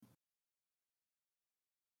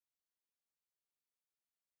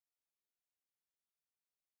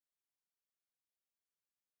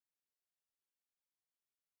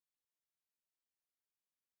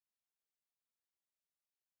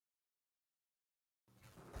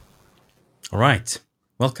All right.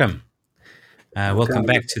 Welcome. Welcome Welcome.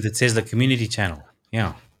 back to the Tesla Community Channel.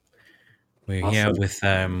 Yeah, we're here Awesome. with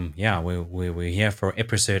we're here for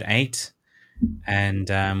episode 8,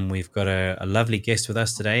 and we've got a lovely guest with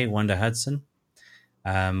us today, Wanda Hudson.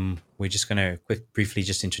 We're just going to briefly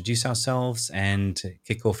just introduce ourselves and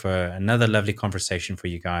kick off another lovely conversation for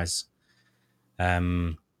you guys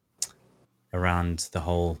um, around the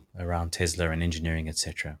whole around Tesla and engineering,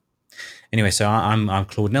 etc. Anyway, so I'm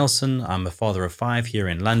Claude Nelson. I'm a father of 5 here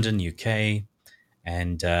in London, UK.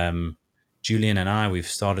 And Julian and I, we've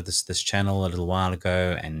started this channel a little while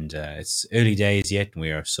ago, and it's early days yet, and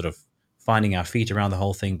we are sort of finding our feet around the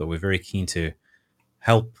whole thing. But we're very keen to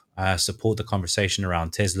help support the conversation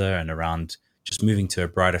around Tesla and around just moving to a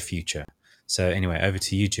brighter future. So anyway, over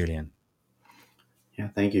to you, Julian. Yeah,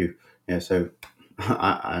 thank you. Yeah, so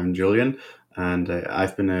I'm Julian, and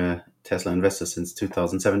I've been a Tesla investor since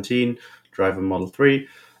 2017, drive a Model 3.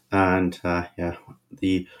 And yeah,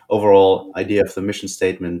 the overall idea of the mission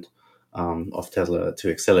statement of Tesla to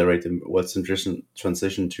accelerate the world's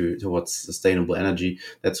transition towards sustainable energy,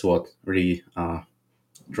 that's what really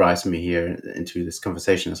drives me here into this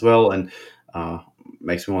conversation as well, and uh,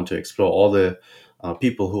 makes me want to explore all the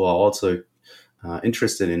people who are also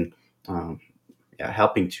interested in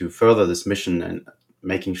helping to further this mission and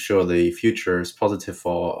making sure the future is positive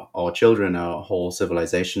for our children, our whole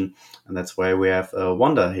civilization. And that's why we have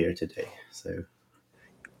Wanda here today. So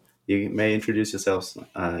you may introduce yourself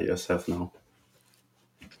now.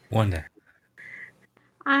 Wanda.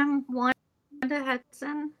 I'm Wanda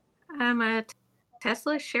Hudson. I'm a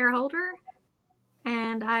Tesla shareholder,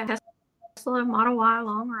 and I have a Tesla Model Y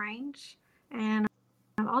long range, and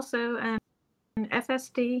I'm also an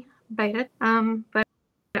FSD beta. But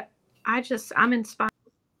I'm inspired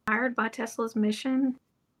by Tesla's mission,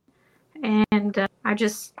 and I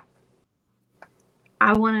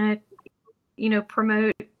want to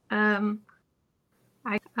promote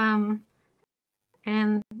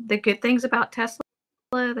and the good things about Tesla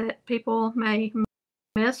that people may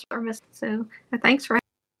miss or miss. So thanks for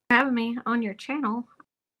having me on your channel.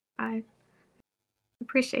 I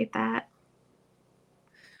appreciate that.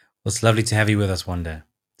 Well, it's lovely to have you with us, Wanda.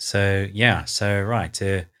 So yeah, so right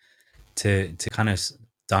to kind of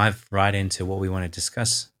dive right into what we want to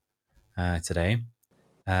discuss today.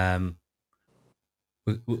 Um,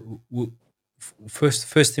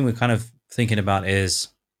 first thing we're kind of thinking about is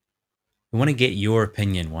we want to get your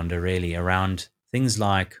opinion, Wanda, really around things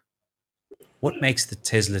like what makes the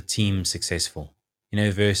Tesla team successful,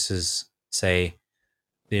 versus say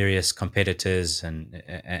various competitors and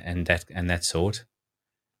that sort,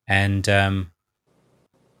 and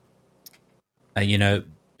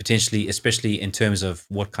potentially, especially in terms of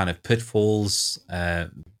what kind of pitfalls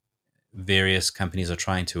various companies are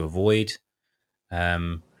trying to avoid.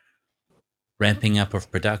 Um, Ramping up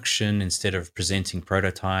of production instead of presenting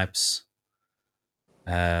prototypes,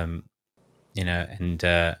 um, and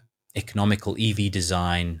economical EV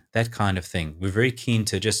design, that kind of thing. We're very keen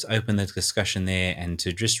to just open the discussion there and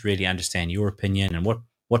to just really understand your opinion and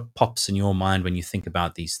what pops in your mind when you think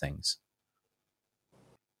about these things.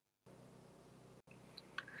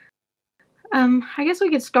 I guess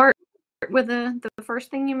we could start with the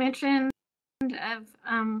first thing you mentioned of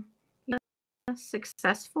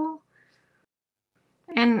successful.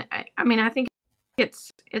 And I mean, I think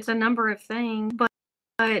it's a number of things, but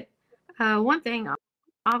one thing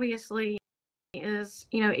obviously is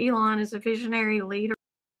Elon is a visionary leader.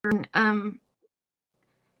 And,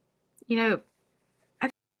 I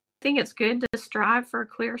think it's good to strive for a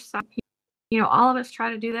clear sight. All of us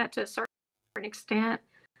try to do that to a certain extent,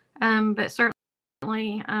 but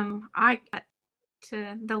certainly I got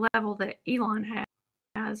to the level that Elon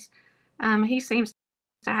has. He seems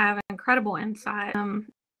to have incredible insight.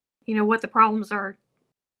 What the problems are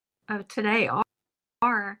of today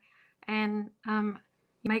are, and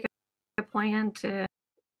make a plan to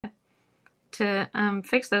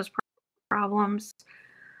fix those problems.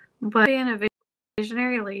 But being a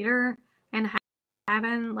visionary leader and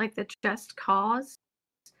having like the just cause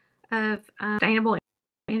of sustainable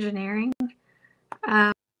engineering,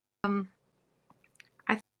 um,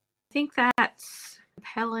 I think that's a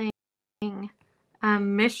compelling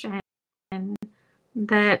mission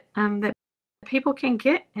that that people can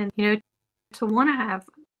get, and to want to have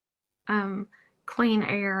clean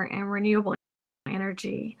air and renewable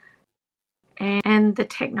energy and the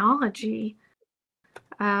technology.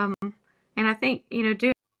 And I think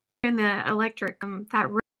doing the electric that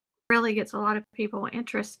really gets a lot of people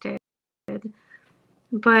interested.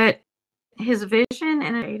 But his vision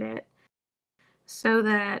and it so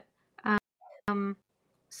that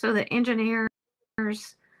engineers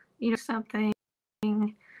something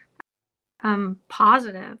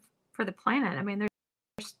positive for the planet. I mean,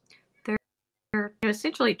 they're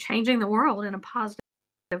essentially changing the world in a positive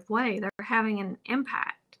way. They're having an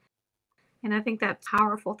impact, and I think that's a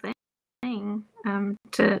powerful thing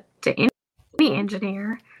to any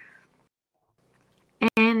engineer.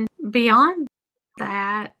 And beyond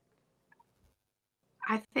that,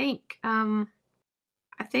 I think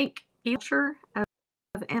culture of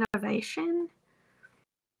innovation,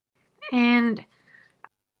 and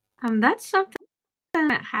that's something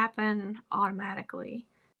that happen automatically.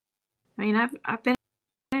 I mean, I've been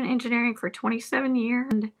in engineering for 27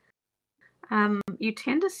 years, and you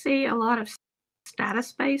tend to see a lot of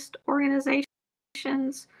status-based organizations.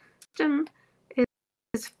 System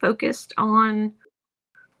is focused on,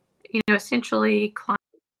 essentially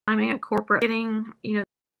climbing a corporate, getting,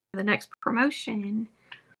 the next promotion.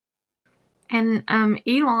 And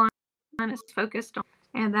Elon is focused on,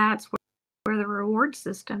 and that's where the reward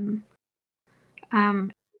system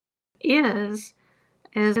is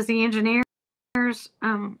the engineers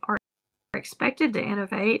are expected to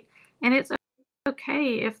innovate, and it's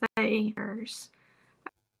okay if they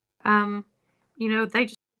they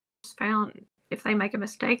just found, if they make a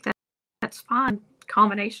mistake, that's fine.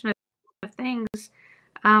 Combination of things is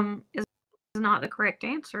not the correct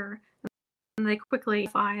answer, and they quickly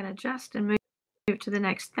modify and adjust and move to the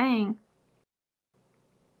next thing,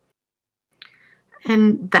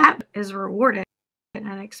 and that is rewarded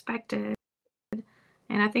and expected.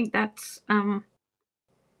 And I think that's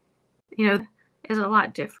is a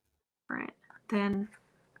lot different than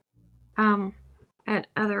at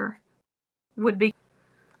other would be.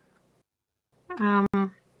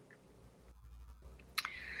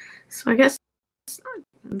 So I guess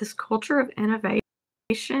this culture of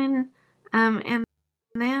innovation, and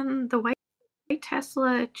then the way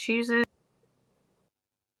Tesla chooses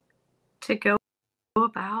to go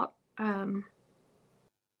about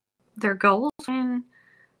their goals, and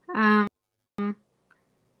I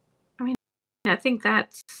mean, I think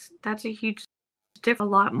that's a huge difference.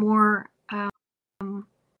 A lot more, I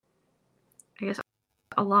guess,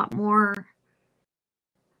 a lot more,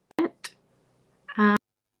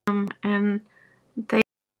 and they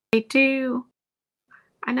do.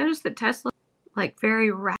 I noticed that Tesla, like,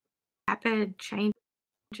 very rapid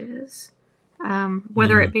changes,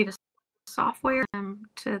 whether it be to software,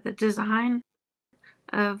 to the design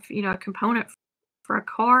of a component for a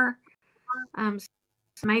car.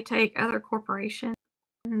 May take other corporations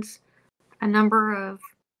a number of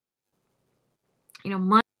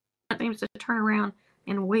months, seems to turn around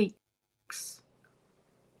in weeks.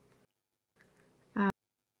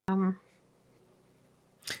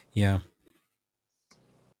 Yeah.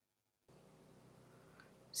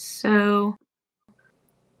 So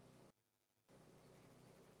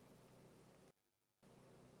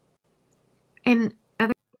and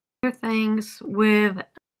other things with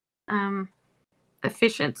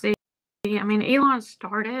efficiency. I mean, Elon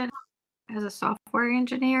started as a software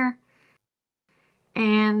engineer,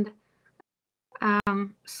 and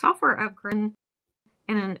software upgrade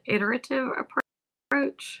in an iterative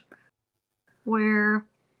approach where,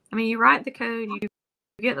 I mean, you write the code, you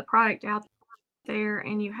get the product out there,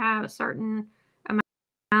 and you have a certain amount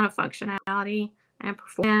of functionality and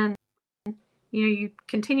performance. And, you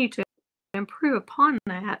continue to improve upon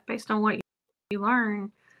that based on what you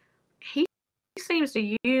learn. He seems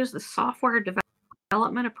to use the software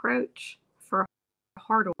development approach for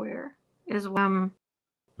hardware as well.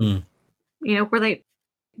 Where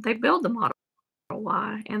they build the Model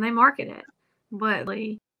Y and they market it, but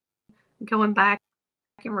going back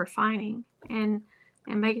and refining and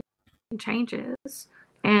making changes,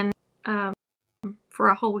 and for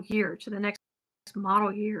a whole year to the next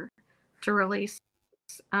model year to release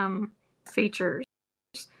features.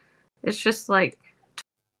 It's just like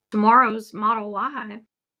tomorrow's Model Y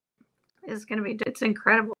is going to be, it's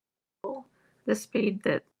incredible, the speed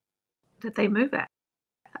that they move at.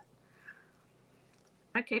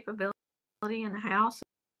 My capability in the house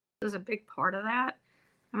is a big part of that.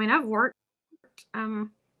 I mean, I've worked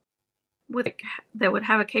with that would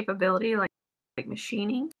have a capability like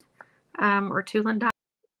machining or tool and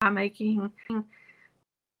die making,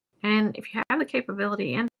 and if you have the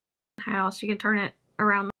capability in house, you can turn it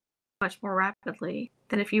around much more rapidly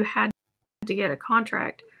than if you had to get a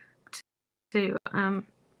contract to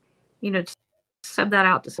sub that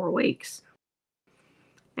out to 4 weeks.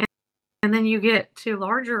 And then you get to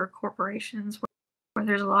larger corporations where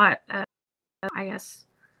there's a lot of, I guess,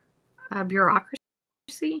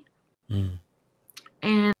 bureaucracy,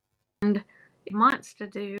 and months to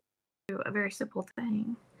do a very simple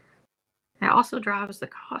thing. It also drives the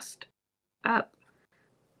cost up,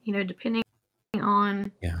 depending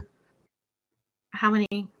on how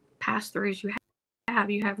many pass-throughs you have.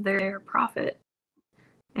 You have their profit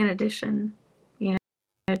in addition,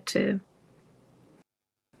 to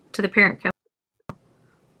the parent company.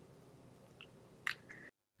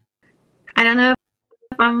 I don't know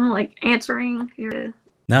if I'm like answering your.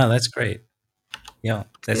 No, that's great. Yeah,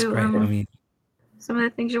 that's great. I mean, some of the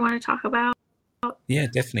things you want to talk about. yeah,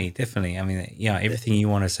 definitely. I mean, yeah, everything you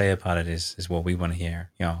want to say about it is what we want to hear.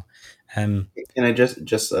 Can I just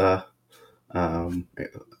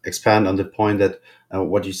expand on the point that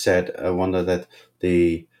what you said, Wanda, that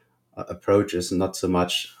the approach is not so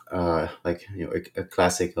much like a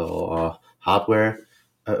classical hardware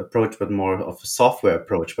approach, but more of a software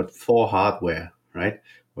approach, but for hardware, right?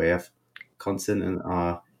 We have constant and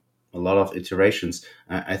a lot of iterations.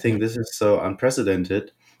 I think this is so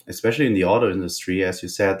unprecedented, especially in the auto industry. As you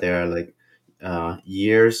said, there are like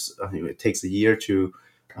years. It takes a year to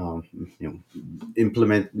um,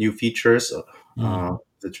 implement new features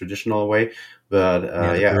the traditional way. But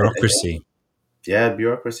Yeah, the bureaucracy.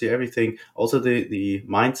 bureaucracy, everything. Also, the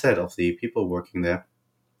mindset of the people working there,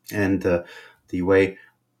 and the way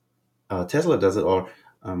Tesla does it, or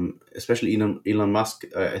especially Elon Musk.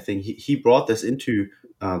 I think he brought this into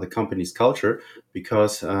the company's culture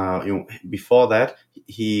because before that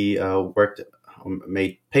he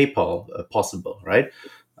made PayPal possible, right?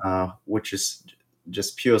 Which is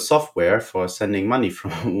just pure software for sending money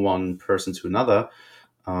from one person to another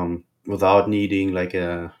without needing like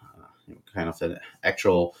a kind of an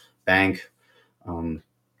actual bank.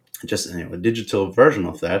 Just a digital version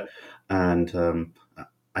of that, and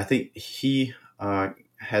I think he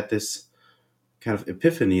had this kind of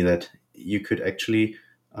epiphany that you could actually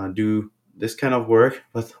do this kind of work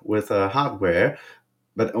with hardware,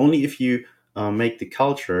 but only if you make the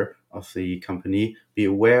culture of the company be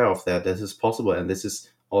aware of that this is possible, and this is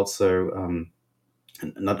also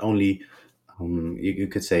not only you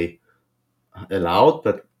could say allowed,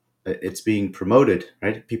 but it's being promoted,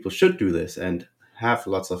 right? People should do this and have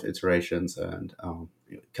lots of iterations and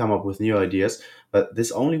come up with new ideas. But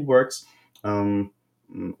this only works. Um,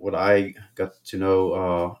 what I got to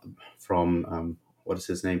know from what is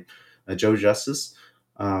his name, Joe Justice.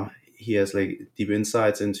 He has like deep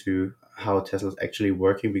insights into how Tesla's actually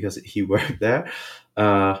working because he worked there,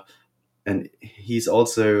 and he's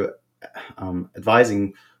also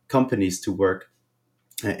advising companies to work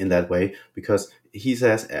in that way because he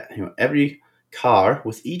says every car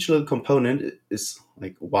with each little component is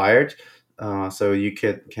like wired so you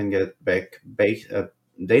can get back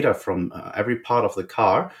data from every part of the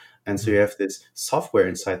car, and so you have this software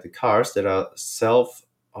inside the cars that are self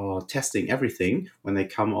testing everything when they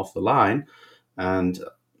come off the line, and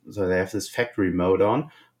so they have this factory mode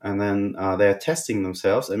on, and then they're testing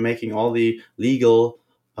themselves and making all the legal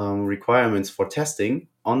requirements for testing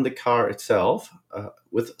on the car itself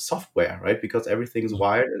with software, right? Because everything's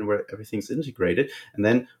wired and where everything's integrated. And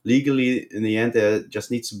then legally, in the end, there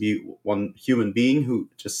just needs to be one human being who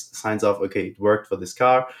just signs off, okay, it worked for this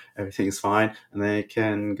car, everything is fine, and then it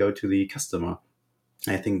can go to the customer.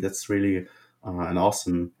 I think that's really an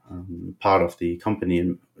awesome part of the company,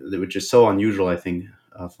 and which is so unusual, I think,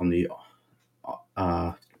 from the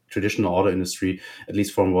traditional auto industry, at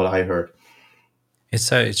least from what I heard. It's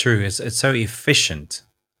so true. It's so efficient.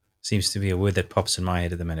 Seems to be a word that pops in my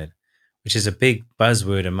head at the minute, which is a big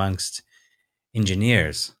buzzword amongst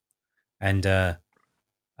engineers. And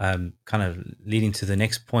kind of leading to the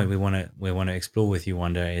next point we want to explore with you,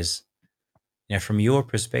 Wanda, is from your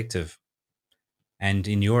perspective and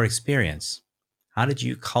in your experience, how did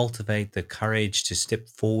you cultivate the courage to step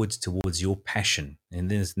forwards towards your passion?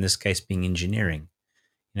 And in this case, being engineering.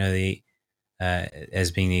 The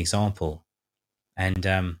as being the example. And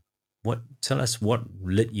tell us what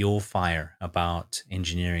lit your fire about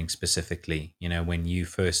engineering specifically. When you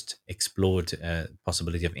first explored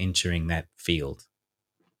possibility of entering that field.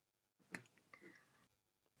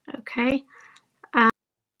 Okay.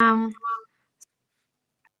 Um,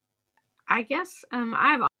 I guess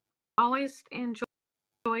I've always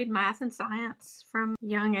enjoyed math and science from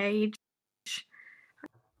young age.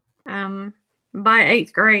 By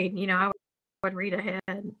eighth grade, I would read ahead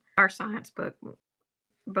our science book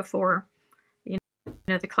before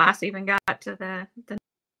the class even got to the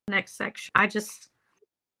next section. I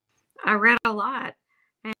read a lot,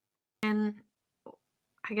 and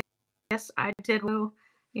I guess I did well.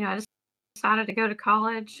 I just decided to go to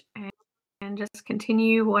college and just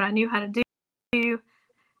continue what I knew how to do.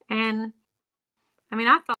 And I mean,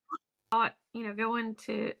 I thought going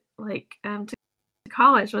to like to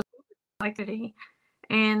college was like the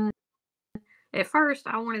and at first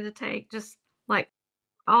I wanted to take just like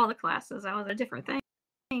all the classes. I was at different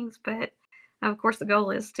things, but of course the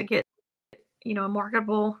goal is to get, a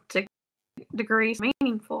marketable degree,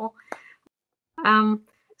 meaningful.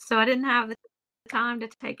 So I didn't have the time to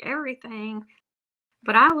take everything,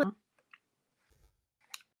 but I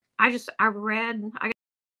guess I read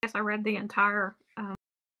the entire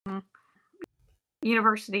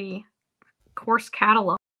university course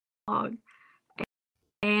catalog,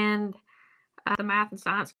 and the math and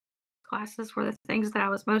science classes were the things that I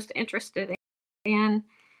was most interested in,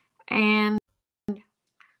 and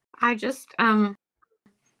I just I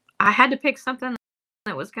had to pick something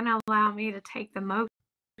that was going to allow me to take the most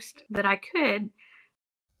that I could,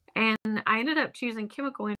 and I ended up choosing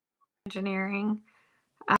chemical engineering.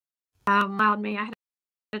 Allowed me, I had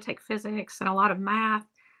to take physics and a lot of math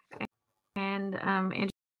and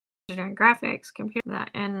engineering, graphics, computer,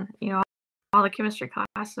 and all the chemistry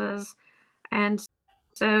classes. And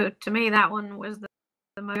so to me, that one was the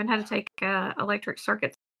most. I had to take electric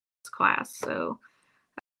circuits class. So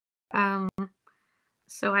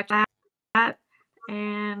so I took that,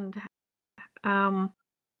 and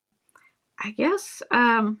I guess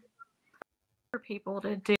for people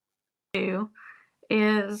to do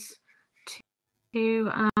is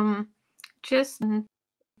to just and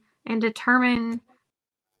determine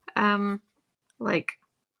like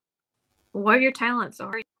what your talents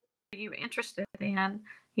are. Are you interested in?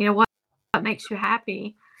 What makes you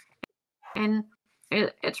happy? And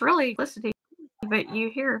it's really simplicity, but you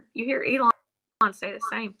hear Elon say the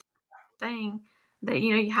same thing, that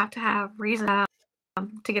you have to have reason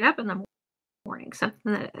to get up in the morning,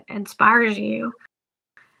 something that inspires you.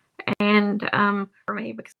 And for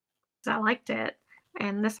me, because I liked it,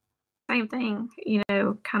 and the same thing,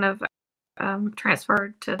 kind of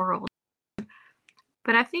transferred to the world.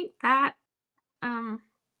 But I think that I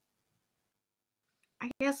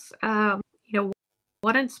guess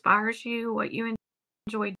what inspires you, what you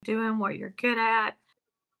enjoy doing, what you're good at,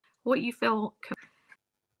 what you feel,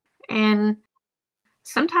 and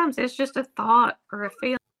sometimes it's just a thought or a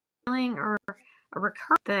feeling or a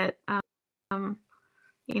recurrence that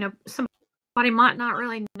somebody might not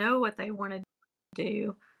really know what they want to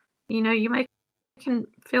do. You can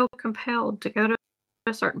feel compelled to go to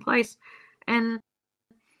a certain place. And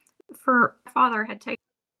for my father had taken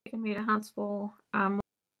me to Huntsville when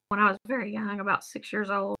I was very young, about 6 years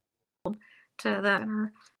old, to the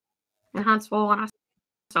center in Huntsville, and I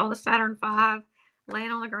saw the Saturn V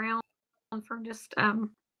laying on the ground from just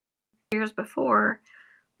years before,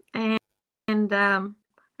 and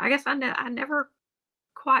I guess I never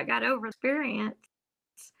quite got over the experience,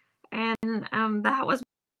 and that was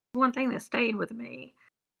one thing that stayed with me.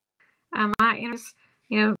 I interest,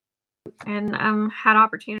 and had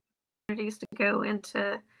opportunities to go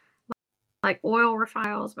into like oil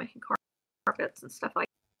refiles, making carpets and stuff like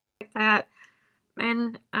that,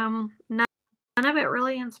 and none of it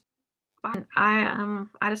really inspired.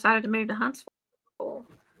 I decided to move to Huntsville,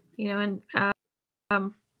 and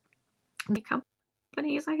the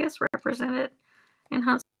companies, I guess, represented in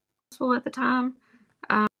Huntsville at the time,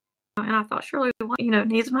 and I thought surely one,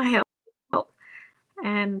 needs my help,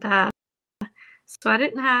 and so I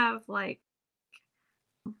didn't have like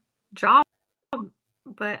job,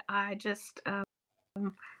 but I just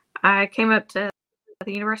I came up to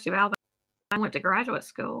the University of Alabama. I went to graduate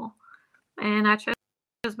school, and I chose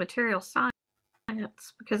material science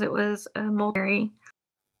because it was a multi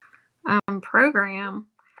program,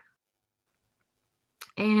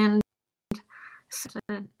 and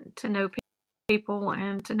to know people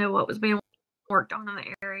and to know what was being worked on in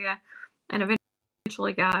the area, and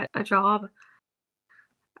eventually got a job.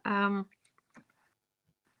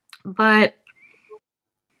 But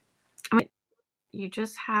I mean, you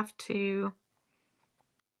just have to,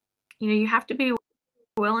 you have to be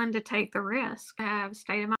willing to take the risk. I've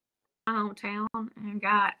stayed in my hometown and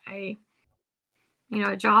got a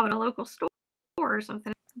job at a local store or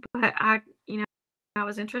something, but I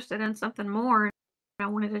was interested in something more, and I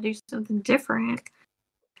wanted to do something different.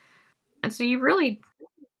 And so you really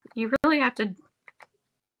have to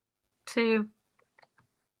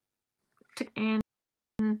and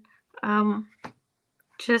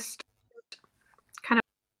just kind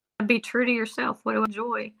of be true to yourself. What do I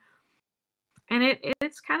enjoy? And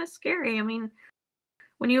it's kind of scary. I mean,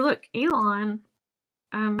 when you look Elon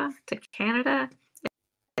to Canada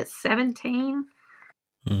at 17,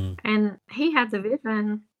 and he had the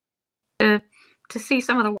vision to see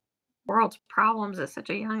some of the world's problems at such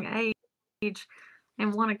a young age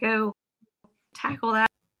and want to go tackle that.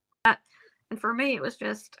 And for me, it was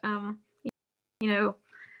just, it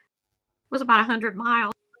was about 100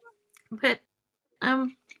 miles, but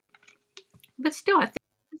But still, I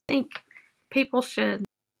think people should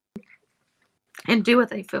and do what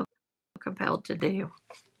they feel compelled to do.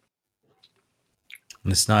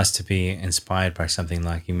 And it's nice to be inspired by something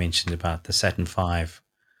like you mentioned about the Saturn V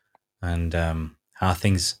and how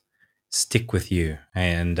things stick with you.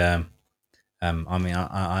 And I mean,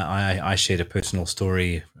 I shared a personal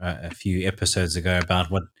story a few episodes ago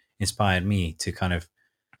about what inspired me to kind of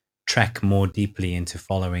track more deeply into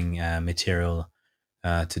following material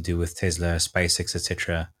to do with Tesla, SpaceX,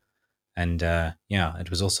 etc. And yeah, it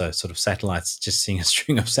was also sort of satellites. Just seeing a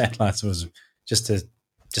string of satellites was just a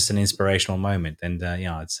just an inspirational moment. And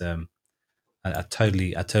yeah, it's I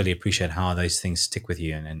totally appreciate how those things stick with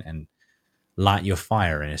you and light your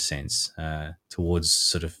fire in a sense towards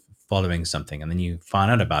sort of following something. And then you find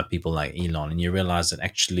out about people like Elon, and you realize that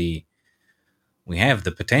actually we have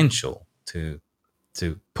the potential to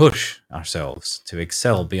push ourselves to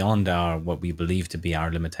excel beyond our what we believe to be our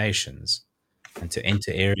limitations and to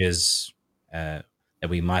enter areas that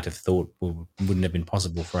we might have thought wouldn't have been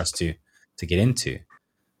possible for us to get into.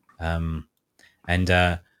 Um,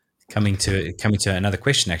 and coming to another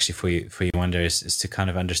question actually for you, Wanda, is to kind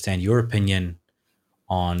of understand your opinion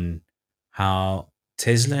on how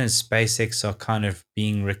Tesla and SpaceX are kind of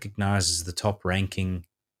being recognized as the top ranking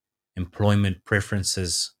employment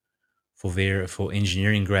preferences for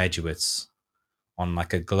engineering graduates on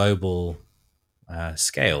like a global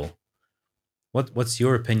scale. What's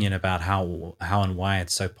your opinion about how and why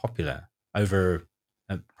it's so popular over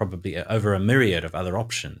probably over a myriad of other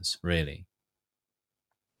options, really?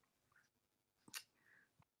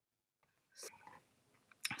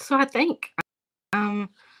 So I think um,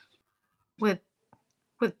 with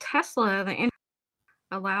Tesla, the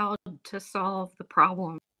allowed to solve the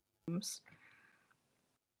problems.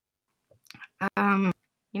 Um,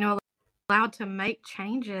 allowed to make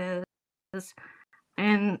changes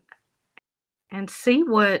and see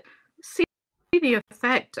the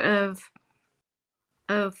effect of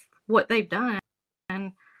what they've done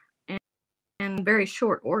in, in very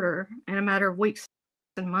short order, in a matter of weeks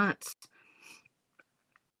and months.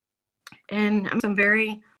 And some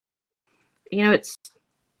very, it's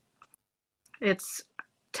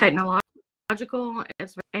technological,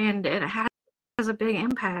 and it has a big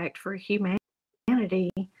impact for humanity.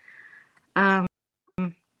 Um,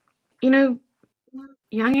 young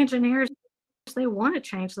engineers, they want to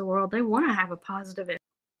change the world. They want to have a positive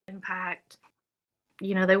impact.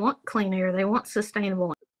 They want clean air. They want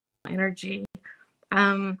sustainable energy.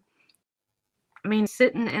 I mean,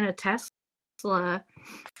 sitting in a Tesla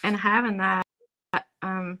and having that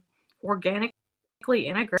organically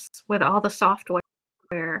integrates with all the software,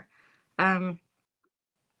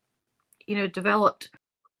 developed.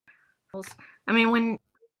 I mean,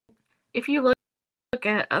 if you look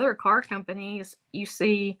at other car companies, you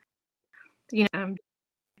see,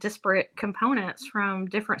 disparate components from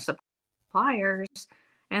different suppliers,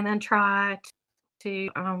 and then try to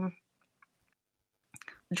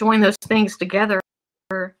join those things together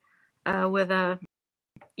with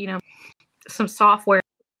some software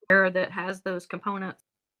that has those components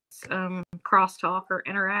crosstalk or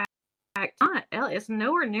interact. It's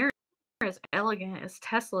nowhere near as elegant as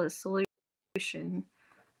Tesla's solution.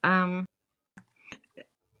 Elon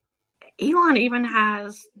even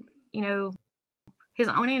has, his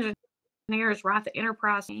own engineers write the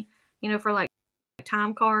enterprise, for like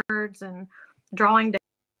time cards and drawing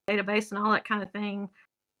database and all that kind of thing.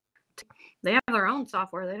 They have their own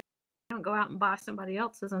software. They don't go out and buy somebody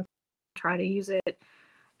else's and try to use it.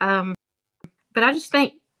 But I just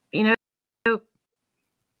think,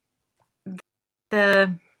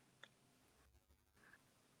 the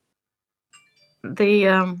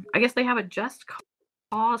I guess they have a just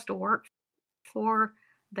cause to work for.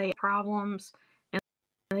 They have problems, and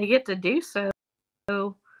they get to do so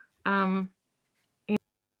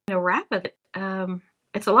rapid.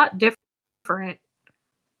 It's a lot different.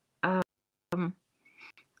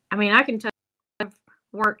 I mean, I can tell I've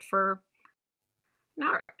worked for,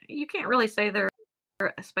 you can't really say they're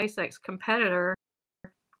a SpaceX competitor.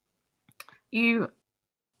 It's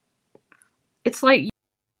like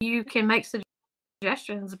you can make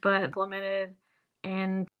suggestions, but implemented,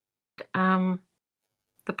 and the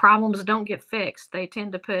problems don't get fixed. They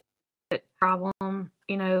tend to put problem,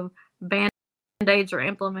 band-aids are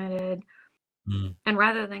implemented, and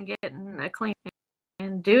rather than getting a clean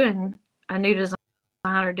and doing a new design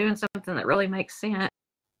or doing something that really makes sense,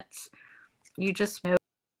 you just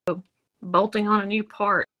bolting on a new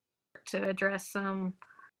part to address something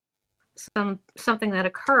that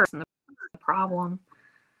occurs in the problem.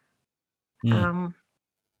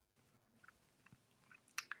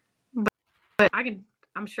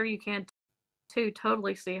 I'm sure you can too,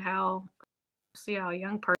 totally see how a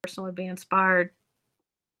young person would be inspired,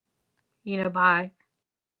 by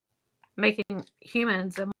making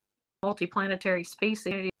humans a multiplanetary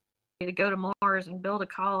species to go to Mars and build a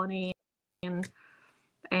colony and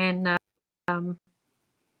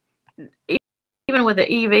even with the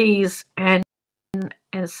EVs and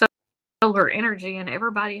solar energy and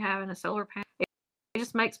everybody having a solar panel, it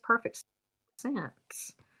just makes perfect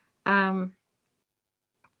sense. I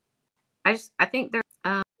think there's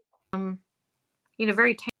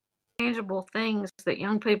very tangible things that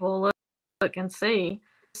young people look and see.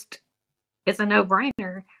 It's a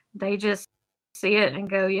no-brainer. They just see it and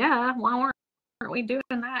go, yeah, why weren't we doing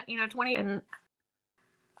that? 20, and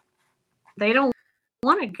they don't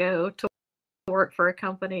want to go to work for a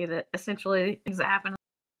company that essentially things that happened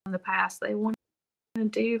in the past. They want to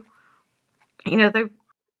do,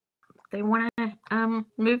 they want to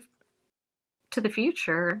move to the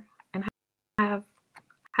future and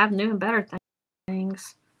have new and better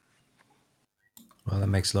things. Well, that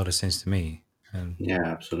makes a lot of sense to me. Yeah,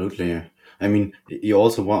 absolutely. I mean, you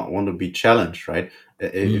also want to be challenged, right?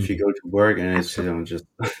 If you go to work and it's just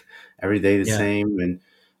every day the Yeah. same, and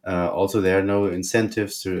also there are no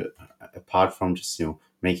incentives to apart from just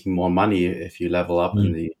making more money if you level up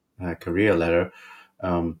in the career ladder.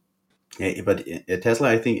 But at Tesla,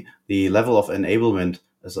 I think the level of enablement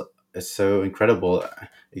is so incredible.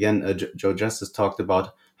 Again, Joe Justice talked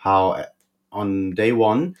about how on day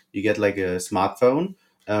one you get like a smartphone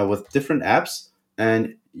with different apps,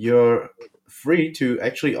 and you're free to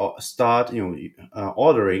actually start,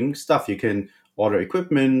 ordering stuff. You can order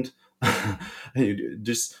equipment. You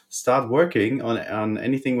just start working on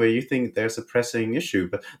anything where you think there's a pressing issue.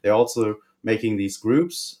 But they're also making these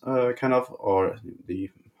groups, or the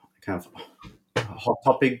kind of hot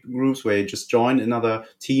topic groups where you just join another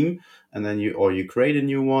team, and then you create a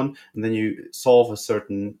new one, and then you solve a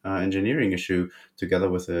certain engineering issue together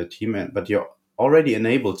with a team. But you're already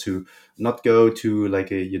enabled to not go to like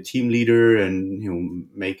your team leader and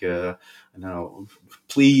make a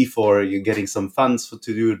plea for you getting some funds to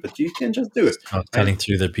do it, but you can just do it, Start right? cutting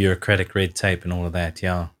through the bureaucratic red tape and all of that.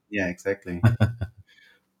 Yeah. Yeah, exactly.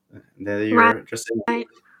 There you're just right.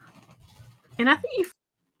 And I think you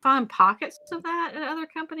find pockets of that at other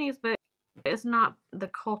companies, but it's not the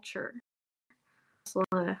culture. So,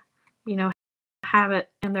 have it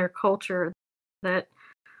in their culture that,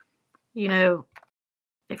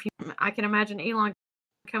 if I can imagine Elon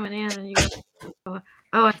coming in and you go,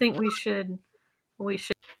 oh, I think we should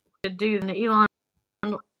do. And Elon,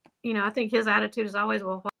 I think his attitude is always,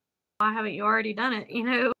 well, why haven't you already done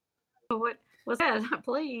it? What was that?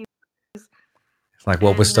 Please. It's like,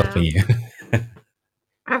 what was stopping you?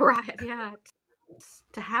 Right. Yeah.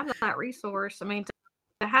 To have that resource, I mean,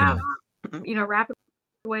 to have, rapid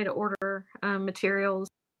way to order materials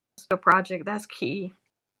to a project, that's key.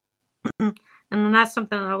 And then that's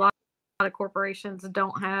something that a lot of corporations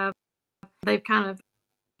don't have. They've kind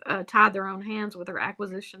of tied their own hands with their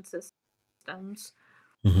acquisition systems.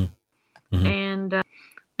 Mm-hmm. Mm-hmm.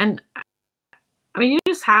 And I mean, you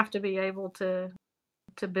just have to be able to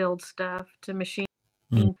build stuff, to machine,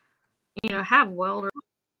 have welders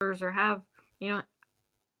or have, and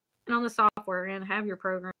on the software end, have your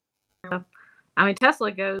program. I mean,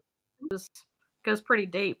 Tesla goes pretty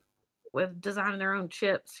deep with designing their own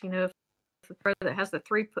chips. If the pro that has the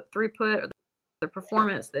throughput or the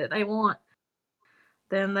performance that they want,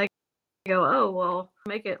 then they go, oh well,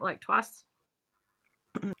 make it like twice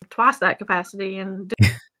that capacity and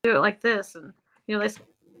do it like this, and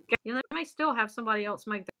they may still have somebody else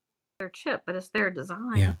make their chip, but it's their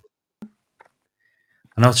design. Yeah.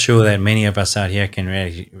 I'm not sure that many of us out here can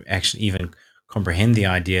really actually even comprehend the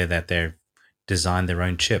idea that they've designed their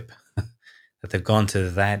own chip, that they've gone to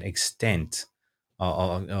that extent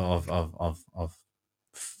of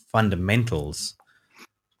fundamentals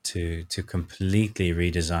to completely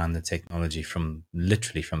redesign the technology from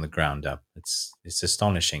literally from the ground up. It's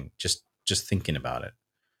astonishing just thinking about it.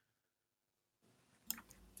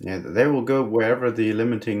 Yeah, they will go wherever the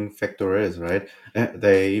limiting factor is, right?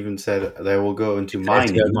 They even said they will go into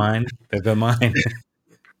mining. They'll go mine.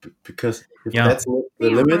 Because if Yeah. that's the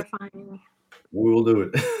limit, we will do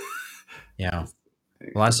it. Yeah.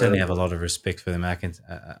 Well, I certainly have a lot of respect for them. I can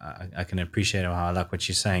appreciate how I like what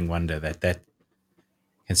you're saying, Wanda, that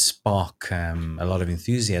can spark a lot of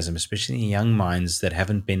enthusiasm, especially in young minds that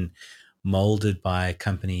haven't been molded by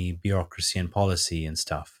company bureaucracy and policy and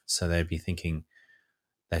stuff. So they'd be thinking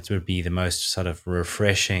that would be the most sort of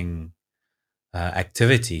refreshing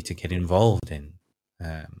activity to get involved in,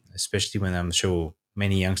 especially when I'm sure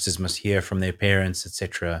many youngsters must hear from their parents,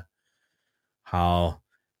 etc., how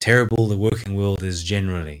terrible the working world is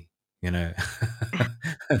generally. You know,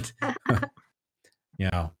 And,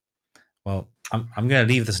 yeah. Well, I'm going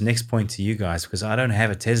to leave this next point to you guys because I don't have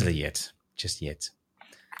a Tesla yet, just yet.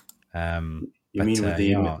 You mean with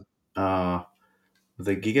Yeah,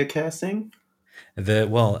 the gigacasting?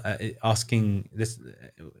 asking this,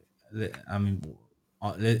 I mean,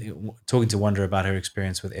 talking to Wanda about her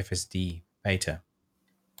experience with FSD beta.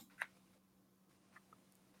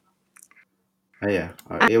 Yeah,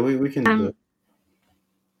 yeah, we can. Um,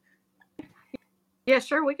 yeah,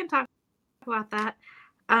 sure, we can talk about that.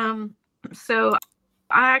 So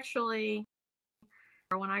I actually,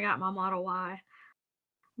 when I got my Model Y,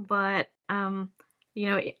 but you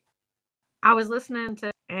know, I was listening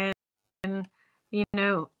to, and you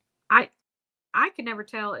know, I I could never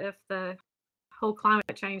tell if the whole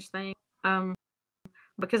climate change thing,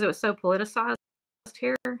 because it was so politicized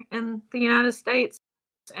here in the United States,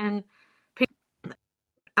 and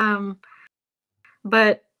um,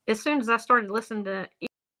 but as soon as I started listening to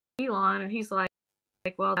Elon, and he's like,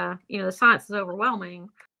 well, the science is overwhelming.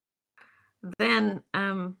 Then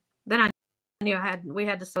I knew we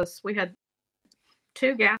had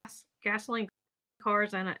two gasoline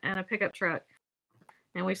cars and a pickup truck,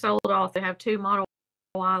 and we sold off to have two Model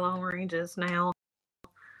Y long ranges now.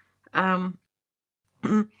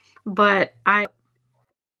 But I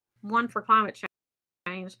one for climate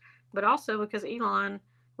change, but also because Elon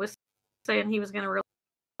was saying he was going to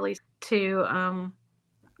release to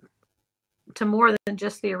more than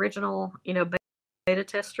just the original, beta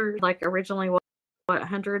tester, like originally what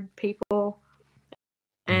 100 people,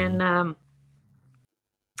 and and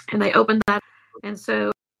they opened that, and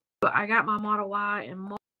so I got my Model Y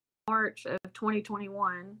in March of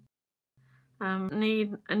 2021.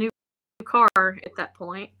 Need a new car at that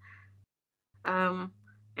point, and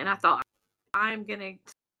I thought I'm gonna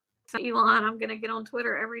Elon. I'm gonna get on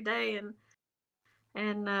Twitter every day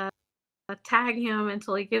and tag him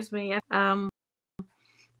until he gives me.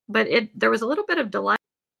 But there was a little bit of delay.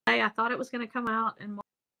 I thought it was going to come out in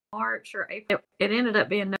March or April. It ended up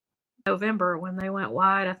being November when they went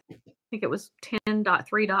wide. I think it was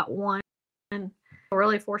 10.3.1. And we're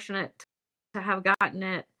really fortunate to have gotten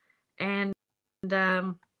it. And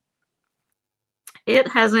it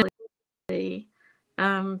hasn't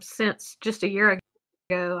since just a year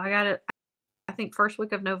ago. I got it, I think, first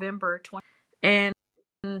week of November 20. And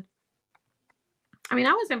I mean,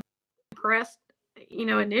 I was impressed,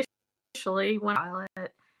 initially when I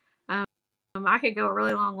pilot. I could go a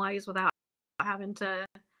really long ways without having to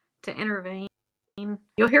intervene.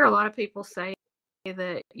 You'll hear a lot of people say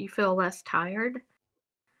that you feel less tired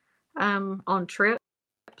on trips,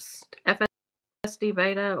 FSD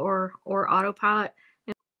beta or autopilot,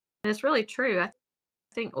 and it's really true. I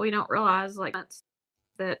think we don't realize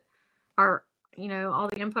that our all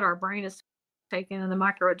the input our brain is taking and the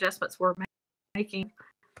micro adjustments we're making,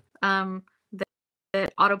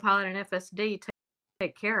 that autopilot and FSD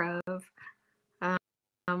take care of.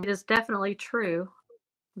 It is definitely true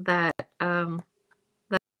that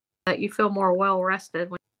that you feel more well rested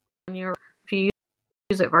when if you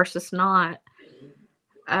use it versus not.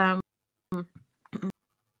 I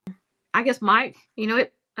guess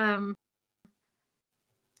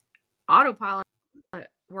autopilot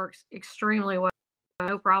works extremely well.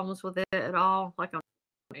 No problems with it at all, like on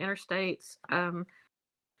interstates and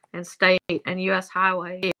state and U.S.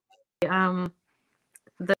 highway.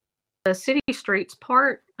 The city streets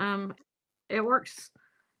part, it works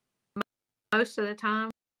most of the time.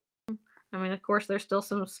 I mean, of course, there's still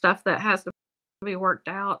some stuff that has to be worked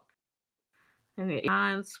out in the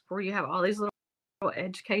lines where you have all these little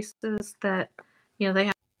edge cases that they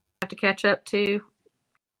have to catch up to.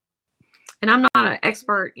 And I'm not an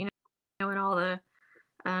expert, in all the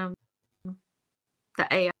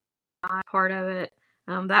AI part of it.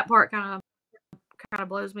 That part kind of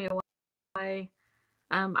blows me away.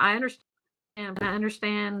 I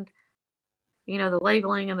understand, the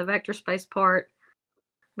labeling and the vector space part,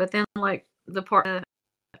 but then like the part of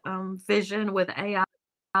vision with AI,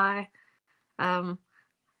 I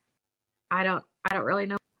don't really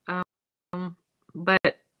know.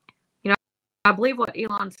 But I believe what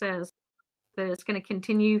Elon says, that it's going to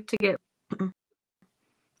continue to get,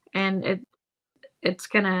 and it's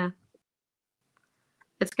going to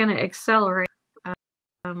accelerate.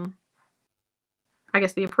 I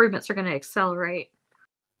guess the improvements are going to accelerate.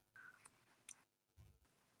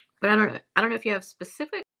 But I don't know if you have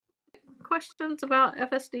specific questions about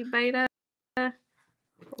FSD beta.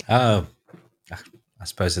 Oh, I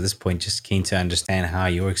suppose at this point, just keen to understand how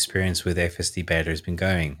your experience with FSD beta has been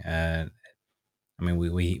going. I mean,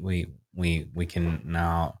 we can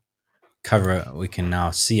now we can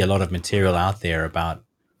now see a lot of material out there about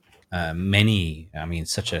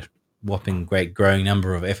such a whopping great growing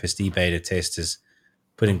number of FSD beta testers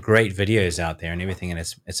putting great videos out there and everything, and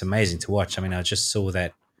it's amazing to watch. I mean, I just saw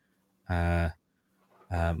that on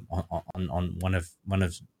one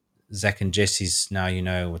of Zach and Jesse's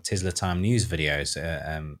now Tesla Time News videos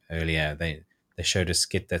earlier. They showed a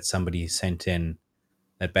skit that somebody sent in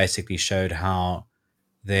that basically showed how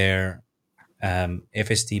their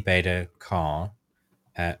FSD beta car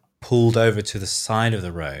pulled over to the side of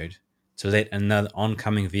the road to let another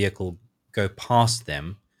oncoming vehicle go past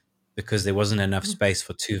them because there wasn't enough space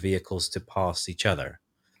for two vehicles to pass each other.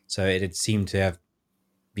 So it had seemed to have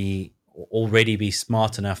already be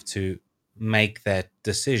smart enough to make that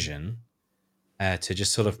decision to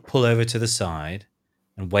just sort of pull over to the side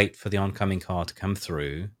and wait for the oncoming car to come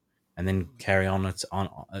through and then carry on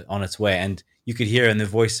its way. And you could hear in the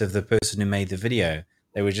voice of the person who made the video,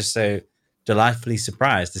 they were just so delightfully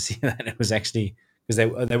surprised to see that it was actually, because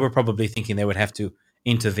they were probably thinking they would have to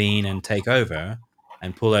intervene and take over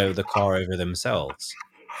and pull over the car over themselves.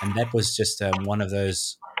 And that was just one of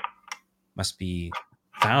those, must be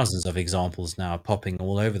thousands of examples now popping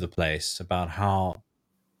all over the place about how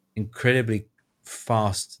incredibly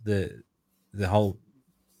fast the whole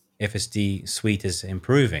FSD suite is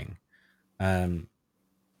improving.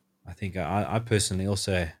 I think I personally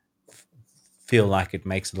also feel like it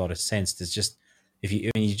makes a lot of sense. There's just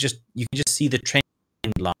you can just see the trend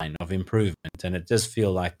line of improvement, and it does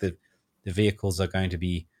feel like the vehicles are going to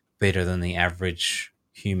be better than the average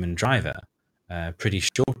human driver pretty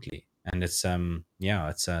shortly. And it's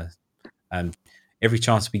every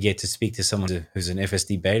chance we get to speak to someone who's an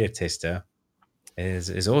FSD beta tester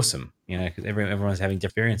is awesome, because everyone's having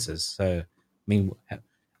different experiences. So, I mean,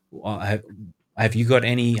 have you got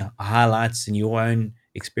any highlights in your own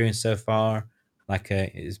experience so far, like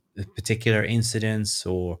particular incidents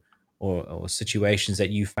or situations that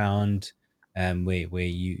you found where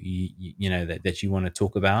you know that you want to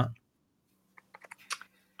talk about?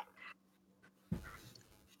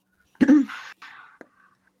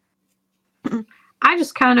 I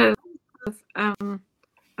just kind of, I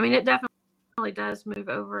mean, it definitely does move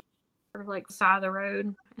over like the side of the road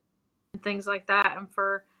and things like that. And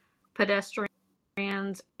for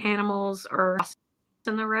pedestrians, animals, or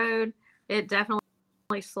in the road, it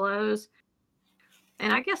definitely slows.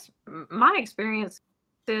 And I guess my experience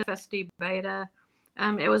with FSD beta,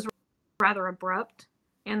 it was rather abrupt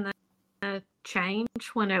in the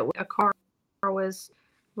change when a car was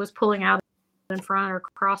pulling out in front or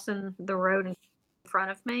crossing the road in front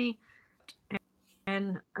of me,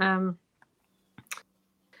 and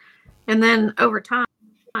then over time,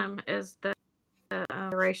 as the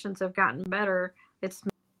iterations have gotten better, it's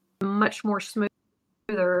much more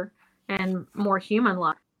smoother and more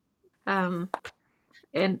human-like, and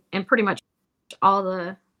pretty much all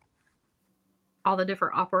the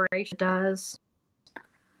different operations does.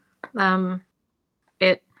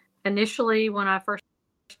 It initially, when I first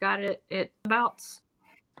got it about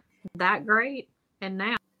that great, and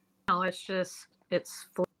now it's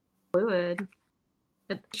fluid.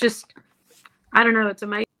 It's just, I don't know, it's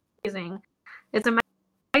amazing. It's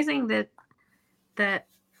amazing that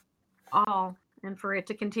all, and for it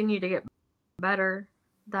to continue to get better,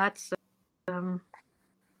 that's incredible.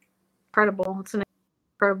 It's an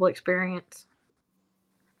incredible experience.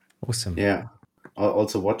 Awesome. Yeah.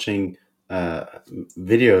 Also watching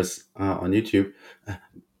videos on YouTube,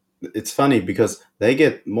 it's funny because they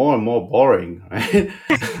get more and more boring, right?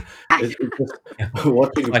 It's just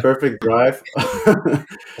watching a perfect drive.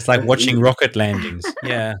 It's like watching rocket landings.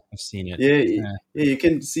 Yeah, I've seen it. Yeah, you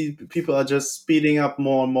can see people are just speeding up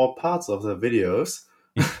more and more parts of the videos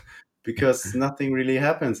because nothing really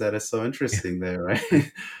happens that is so interesting there, right?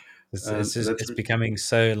 It's becoming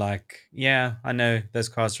so like, yeah, I know those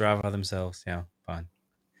cars drive by themselves. Yeah, fine.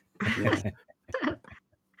 Yeah.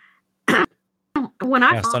 When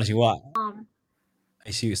I astonishing. What?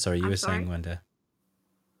 I see. Sorry, you were sorry. saying, Wanda.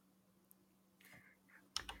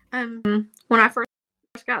 When I first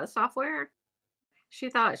got the software, she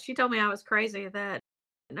told me I was crazy that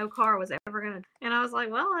no car was ever gonna, and I was like,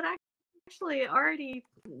 well, it actually already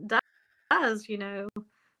does, partially,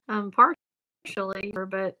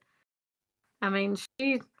 but I mean,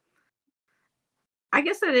 I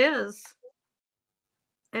guess it is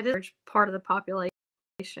part of the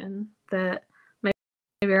population that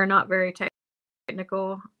maybe are not very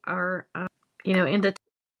technical or into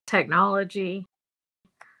technology,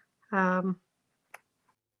 to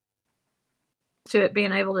it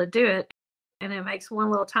being able to do it, and it makes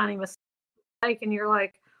one little tiny mistake and you're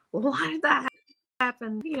like, well, why did that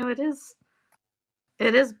happen? It is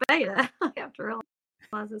it is beta. I have to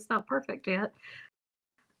realize it's not perfect yet.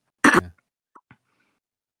 Yeah.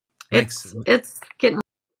 It's getting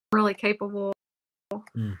really capable,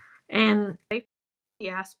 Mm. and the safety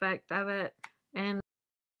aspect of it, and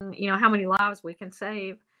how many lives we can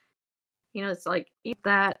save. It's like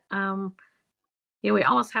that. We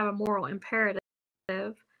almost have a moral imperative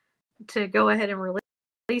to go ahead and release.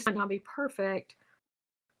 Might not be perfect,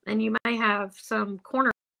 and you may have some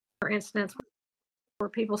corner incidents where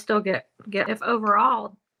people still get. If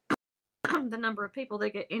overall the number of people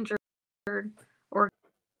that get injured or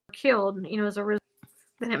killed, as a result,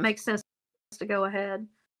 then it makes sense to go ahead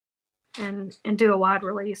and do a wide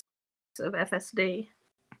release of FSD.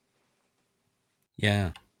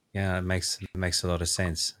 Yeah, it makes a lot of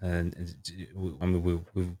sense. And I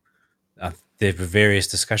mean, there were various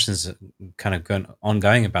discussions kind of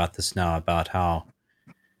ongoing about this now, about how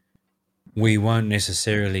we won't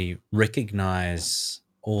necessarily recognize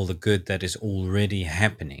all the good that is already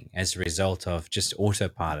happening as a result of just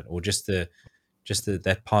autopilot, or just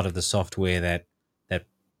that part of the software that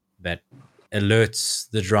that alerts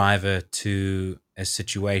the driver to a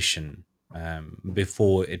situation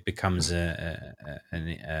before it becomes a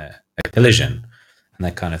collision and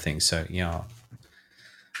that kind of thing. So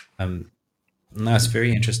no, it's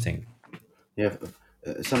very interesting. Yeah,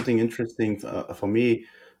 something interesting for me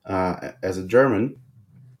as a German.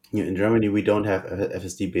 In Germany, we don't have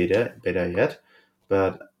FSD beta yet,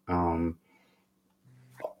 but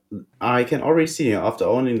I can already see after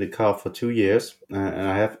owning the car for 2 years, and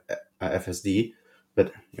I have FSD,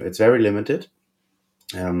 but it's very limited.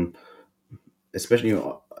 Um, Especially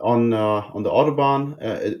on the autobahn,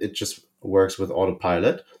 it just works with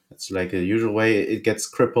autopilot. It's like a usual way. It gets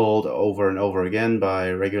crippled over and over again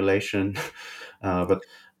by regulation, but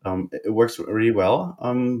it works really well.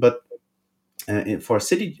 But for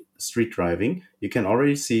city street driving, you can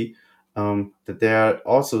already see that there are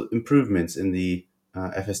also improvements in the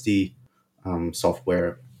FSD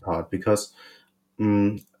software part, because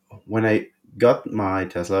um, when I got my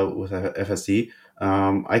Tesla with FSD,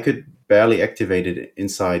 I could barely activate it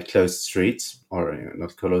inside closed streets, or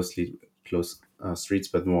not closed streets,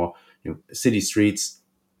 but more city streets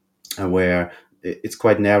where it's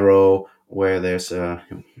quite narrow, where there's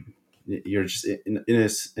you're just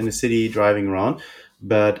in a city driving around.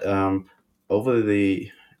 But over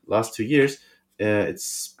the last 2 years,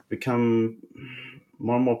 it's become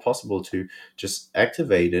more and more possible to just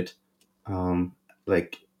activate it, um,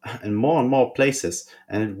 like in more and more places,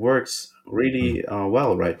 and it works really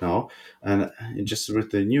well right now. And just with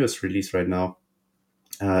the newest release right now,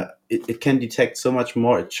 it can detect so much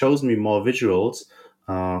more. It shows me more visuals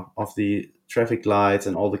of the traffic lights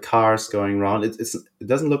and all the cars going around. It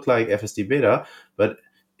doesn't look like FSD beta, but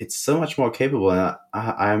it's so much more capable. And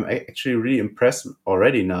I'm actually really impressed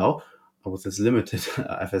already now with this limited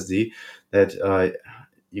FSD, that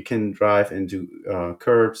you can drive into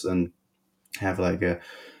curbs and have like a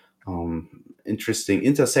interesting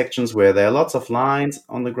intersections where there are lots of lines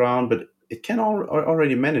on the ground, but it can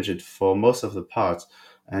already manage it for most of the parts.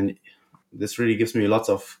 And this really gives me lots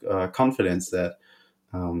of confidence that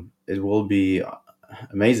it will be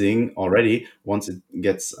amazing already once it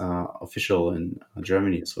gets official in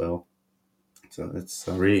Germany as well. So it's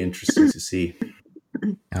really interesting to see.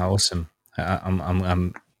 Awesome.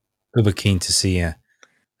 I'm uber keen to see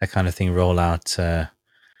that kind of thing roll out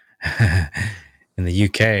in the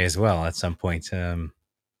UK as well at some point. I'm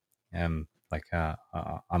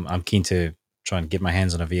keen to try and get my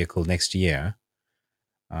hands on a vehicle next year.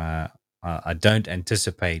 I don't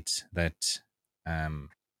anticipate that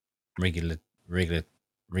regular regular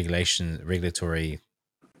regulatory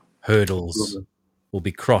hurdles will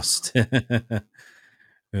be crossed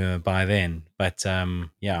by then. But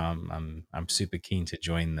I'm super keen to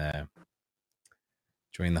join the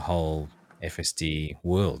whole FSD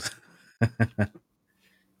world.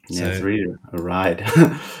 Yeah, it's So really a ride.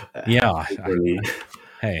 yeah, Literally.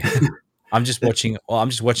 hey, I'm just watching. Well, I'm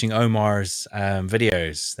just watching Omar's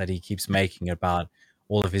videos that he keeps making about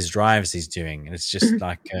all of his drives he's doing, and it's just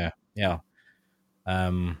like,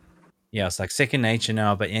 it's like second nature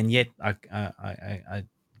now. But and yet, I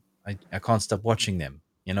can't stop watching them.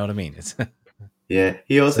 You know what I mean? It's Yeah,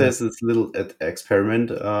 he also so has this little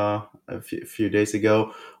experiment a few days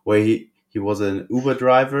ago, where he was an Uber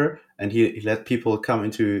driver, and he let people come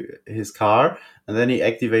into his car, and then he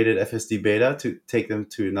activated FSD beta to take them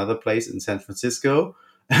to another place in San Francisco.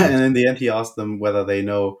 right. And in the end, he asked them whether they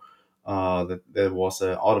know that there was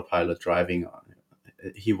an autopilot driving.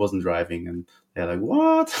 He wasn't driving, and they're like,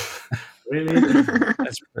 "What? Really?"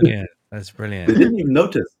 That's brilliant. That's They brilliant. didn't even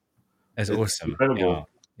notice. That's It's awesome. Yeah, incredible.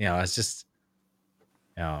 it's just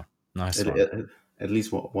Yeah, nice At, one. at, at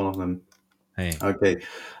least one of them. Hey. Okay.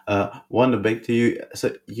 Wanda, back to you.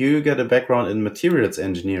 So you got a background in materials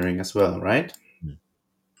engineering as well, right? Mm.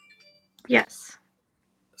 Yes.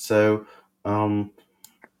 So,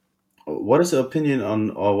 what is your opinion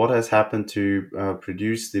on, or what has happened to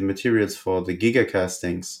produce the materials for the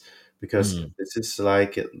gigacastings? Because Mm. this is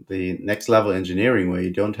like the next level engineering where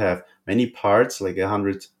you don't have many parts, like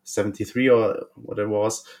 173 or what it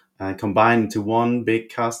was, combined into one big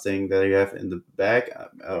casting that you have in the back,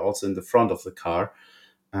 also in the front of the car.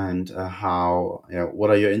 And how, what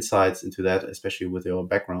are your insights into that, especially with your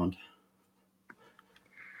background?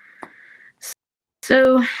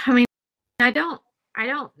 So, I mean, I don't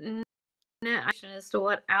know as to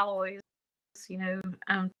what alloys,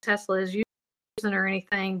 Tesla is using or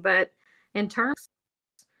anything, but in terms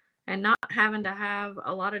and not having to have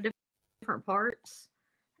a lot of different parts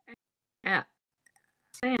at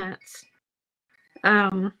sense,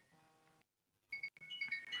 um,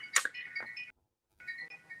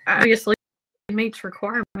 obviously it meets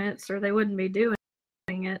requirements or they wouldn't be doing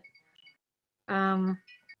it. Um,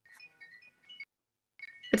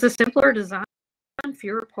 it's a simpler design,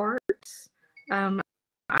 fewer parts. Um,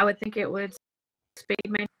 I would think it would speed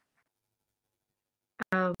me.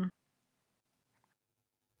 Um,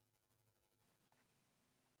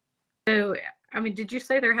 so, I mean, did you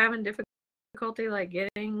say they're having difficulty like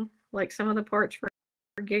getting like some of the parts for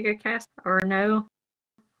GigaCast or no?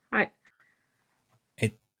 I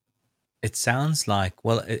It it sounds like,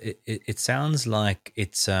 well, it sounds like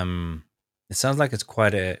it sounds like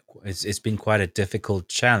it's been quite a difficult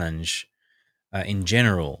challenge in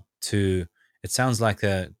general to. It sounds like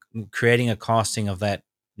creating a casting of that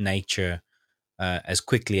nature as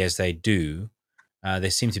quickly as they do.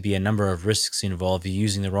 There seem to be a number of risks involved. You're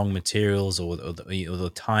using the wrong materials, or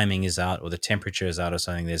the timing is out, or the temperature is out, or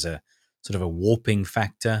something. There's a sort of a warping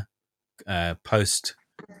factor post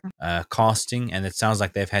casting, and it sounds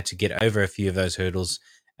like they've had to get over a few of those hurdles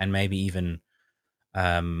and maybe even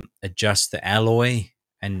adjust the alloy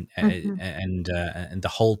and Mhm. and the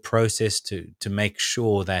whole process to make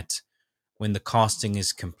sure that when the casting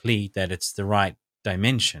is complete, that it's the right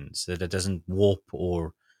dimensions, that it doesn't warp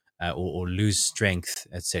or lose strength,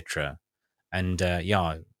 etc. And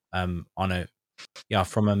on a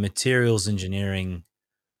from a materials engineering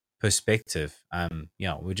perspective,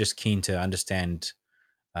 we're just keen to understand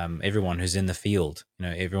everyone who's in the field,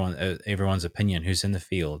 everyone's opinion who's in the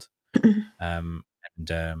field. Um,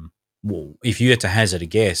 and well, if you had to hazard a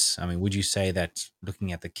guess, I mean, would you say that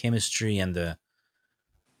looking at the chemistry and the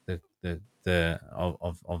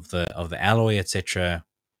of the alloy, etc.,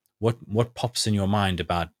 what pops in your mind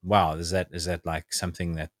about, wow, is that like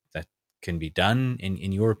something that can be done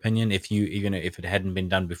in your opinion, if you, even if it hadn't been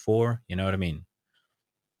done before, you know what I mean?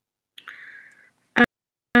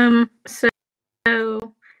 So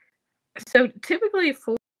so typically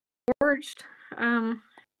forged, um,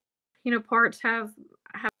 parts have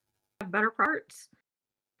better parts,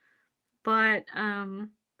 but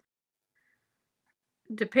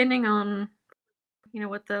depending on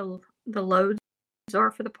what the loads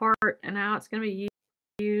are for the part and how it's going to be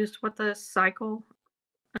used, what the uh,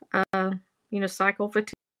 cycle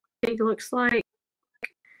fatigue looks like.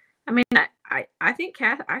 I mean, I think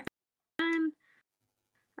I can,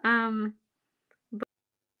 um, but,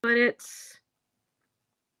 but it's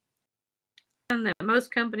something that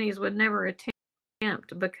most companies would never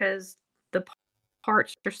attempt because the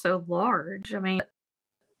parts are so large. I mean,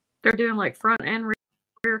 they're doing like front and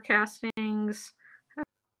rear castings,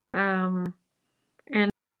 um,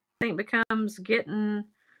 and I think becomes getting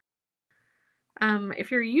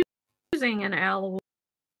if you're using an alloy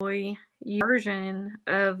version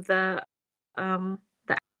of the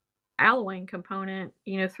alloying component,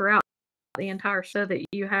 throughout the entire, so that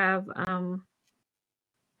you have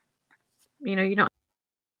you don't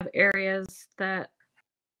have areas that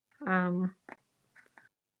um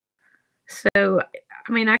so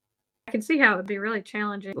I mean I can see how it would be really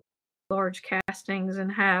challenging large castings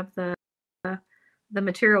and have the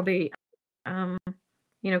material be um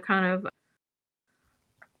kind of,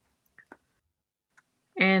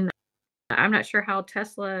 and I'm not sure how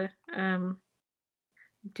Tesla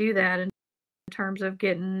do that in terms of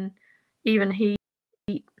getting even heat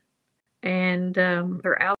and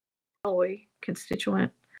their alloy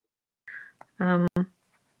constituent. Um,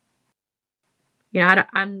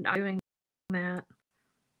 I'm not doing that.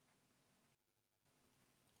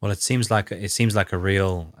 Well, it seems like a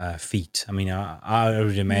real feat. I mean, I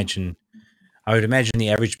would imagine the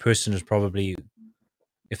average person is probably,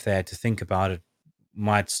 if they had to think about it,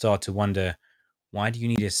 might start to wonder, why do you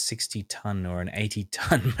need a 60-ton or an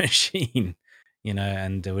 80-ton machine?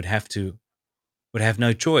 and they would have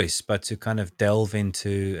no choice but to kind of delve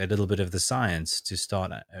into a little bit of the science to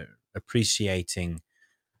start appreciating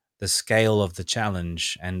the scale of the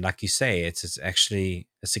challenge. And like you say, it's actually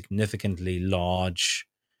a significantly large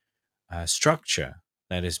structure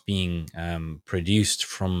that is being produced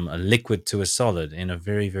from a liquid to a solid in a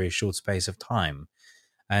very, very short space of time.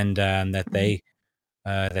 And that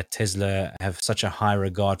Tesla have such a high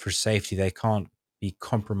regard for safety, they can't be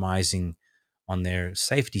compromising on their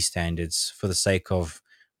safety standards for the sake of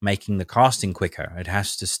making the casting quicker. It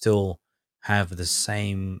has to still have the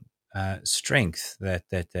same strength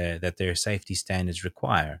that their safety standards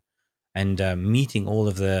require, and meeting all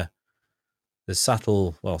of the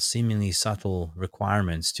subtle, well, seemingly subtle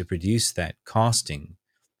requirements to produce that casting.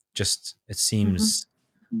 Just it seems,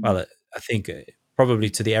 well, I think probably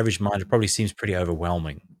to the average mind, it probably seems pretty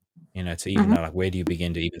overwhelming, to even know, like, where do you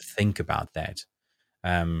begin to even think about that?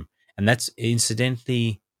 And that's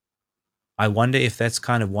incidentally, I wonder if that's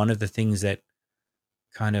kind of one of the things that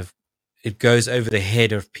kind of it goes over the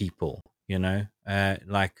head of people,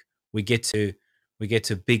 like we get to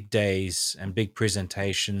big days and big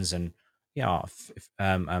presentations and yeah,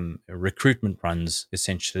 recruitment runs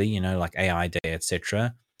essentially, like AI Day,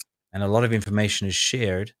 etc. And a lot of information is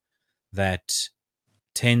shared that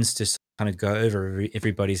tends to kind of go over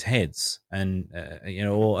everybody's heads, and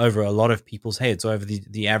or over a lot of people's heads, over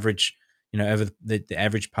the average, over the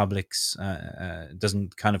average public's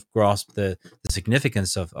doesn't kind of grasp the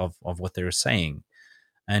significance of what they're saying.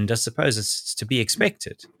 And I suppose it's to be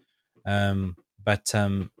expected. But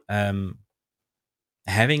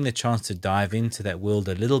having the chance to dive into that world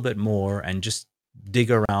a little bit more and just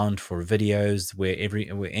dig around for videos where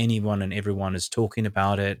anyone and everyone is talking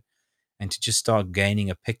about it, and to just start gaining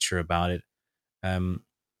a picture about it,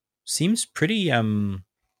 seems pretty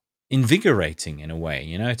invigorating in a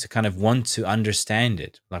way, to kind of want to understand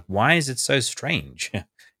it. Like, why is it so strange?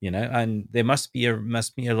 And there must be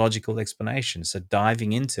a logical explanation. So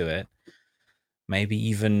diving into it, maybe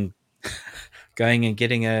even going and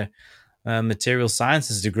getting a material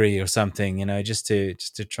sciences degree or something, just to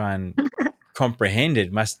try and comprehend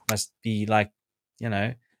it must be like,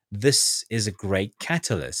 this is a great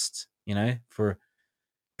catalyst, for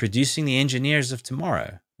producing the engineers of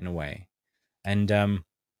tomorrow in a way. And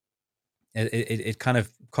it kind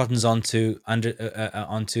of cottons onto onto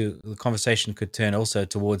the conversation could turn also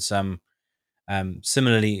towards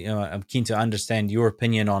similarly, I'm keen to understand your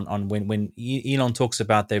opinion on when Elon talks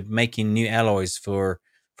about they're making new alloys for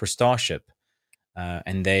Starship,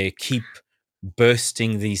 and they keep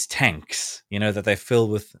bursting these tanks, that they fill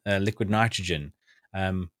with liquid nitrogen.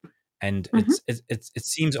 And it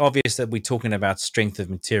seems obvious that we're talking about strength of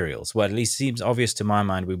materials. Well, at least seems obvious to my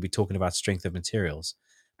mind we'll be talking about strength of materials.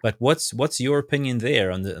 But what's your opinion there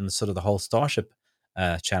on the sort of the whole Starship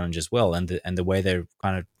challenge as well, and the way they're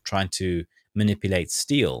kind of trying to manipulate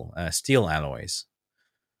steel alloys?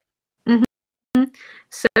 Mm-hmm.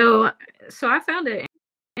 So I found it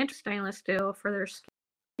interesting, stainless steel for their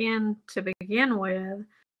skin to begin with.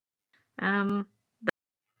 That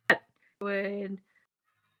would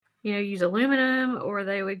use aluminum, or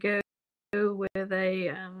they would go with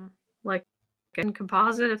a like a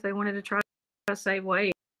composite if they wanted to try to save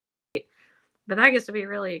weight. But that gets to be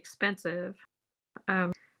really expensive.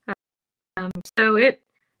 So it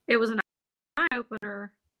was an eye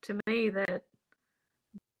opener to me that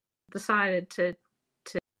decided to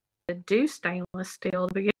do stainless steel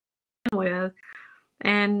to begin with,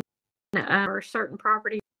 and there are certain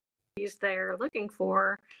properties they're looking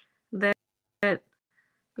for that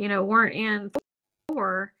weren't in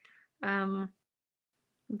before.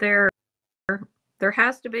 There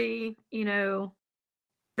has to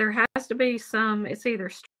be some, it's either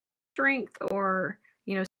strength or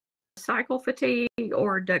cycle fatigue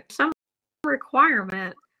or some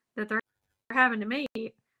requirement that they're having to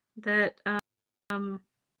meet that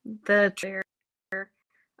they're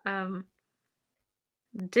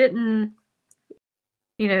didn't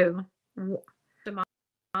optimize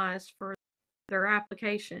for their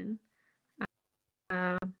application,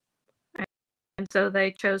 and so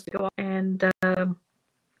they chose to go and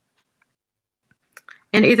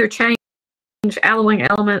either change alloying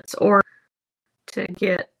elements or to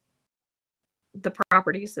get the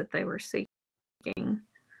properties that they were seeking.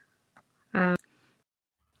 But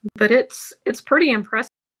it's pretty impressive,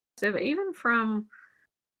 even from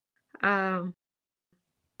a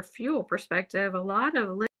fuel perspective. A lot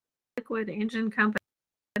of liquid engine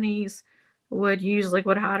companies would use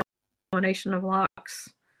liquid hydrogen, combination of LOX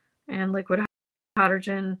and liquid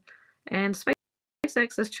hydrogen, and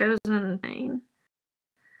SpaceX has chosen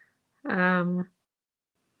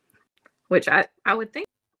which I would think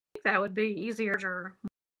that would be easier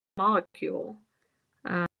molecule.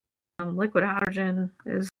 Liquid hydrogen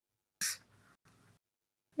is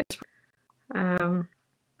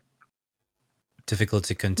difficult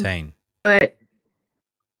to contain. But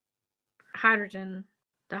the hydrogen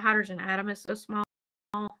atom is so small.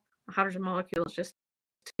 The hydrogen molecule is just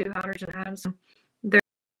 2 hydrogen atoms.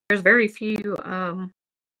 There's very few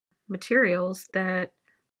materials that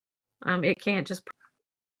it can't just.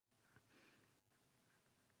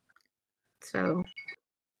 So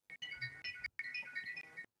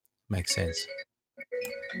makes sense.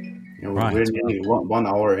 Yeah, Right. we're nearly 1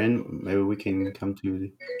 hour in. Maybe we can come to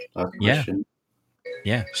the last question.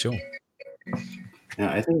 Yeah, sure.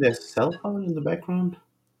 Yeah, I think there's cell phone in the background.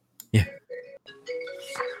 Yeah.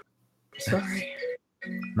 Sorry.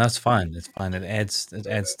 That's fine. It's fine. It adds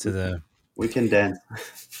to the. We can dance.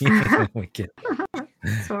 Yeah, we can.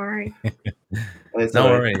 Sorry. It's No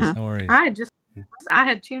all right. worries. No worries. I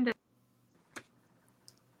had tuned it.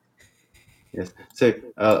 Yes. So,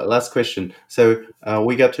 last question. So,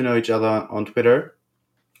 we got to know each other on Twitter,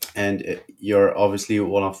 and you're obviously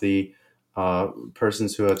one of the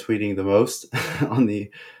persons who are tweeting the most on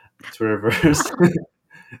the Twitterverse.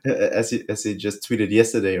 As you just tweeted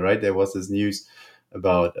yesterday, right? There was this news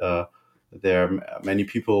about there are many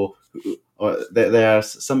people, or there are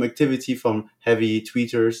some activity from heavy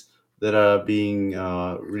tweeters that are being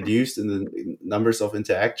reduced in the numbers of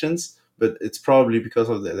interactions, but it's probably because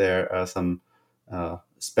of there are some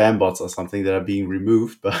spam bots or something that are being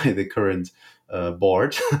removed by the current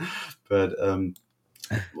board. But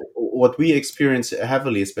what we experience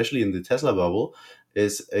heavily, especially in the Tesla bubble,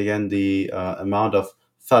 is again the amount of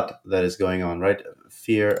FUD that is going on, right?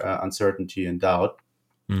 Fear, uncertainty, and doubt,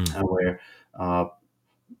 where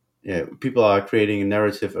people are creating a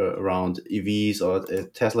narrative around EVs or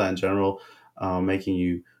Tesla in general, making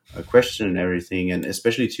you question everything, and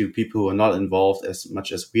especially to people who are not involved as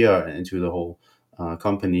much as we are into the whole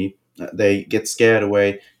company, they get scared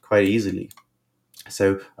away quite easily.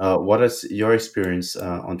 So, what is your experience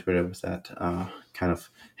on Twitter with that kind of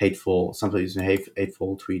hateful, sometimes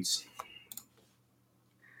hateful tweets?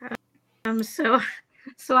 So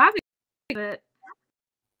I've it,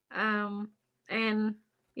 and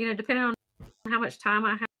depending on how much time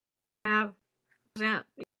I have, present,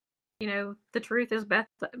 the truth is best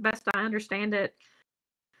I understand it,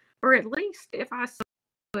 or at least if I see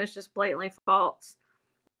it's just blatantly false,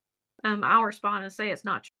 I'll respond and say it's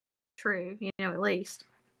not true. At least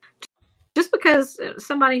just because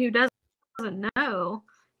somebody who doesn't know,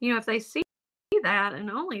 if they see that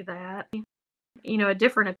and only that, a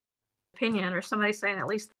different opinion or somebody saying at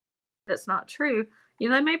least that's not true,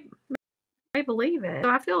 they may believe it. So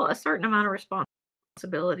I feel a certain amount of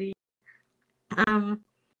responsibility,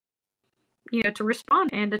 to respond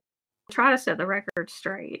and to try to set the record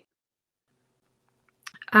straight.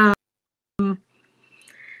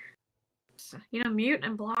 Mute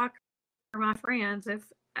and block are my friends. If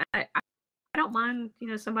I don't mind,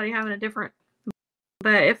 somebody having a different,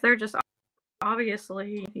 but if they're just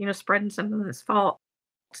obviously, spreading something that's false,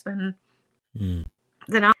 then and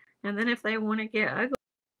then if they want to get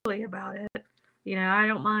ugly about it, I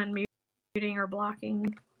don't mind muting or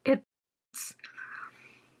blocking. It's,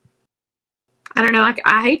 I don't know.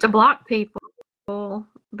 I hate to block people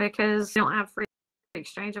because we don't have free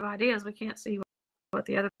exchange of ideas. We can't see what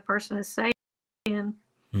the other person is saying,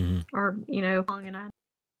 or and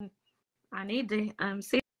I need to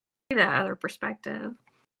see that other perspective,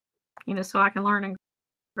 so I can learn and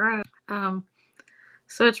grow.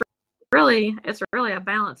 So it's really a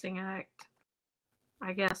balancing act,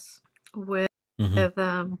 I guess, with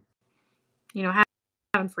having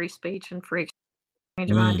free speech and free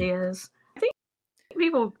exchange of ideas. I think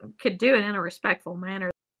people could do it in a respectful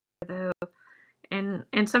manner, though, and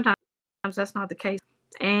sometimes that's not the case.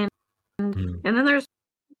 And then there's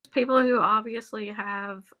people who obviously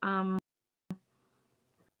have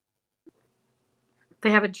they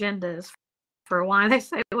have agendas for why they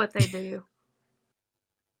say what they do.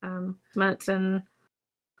 And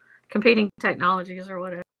competing technologies or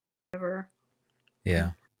whatever.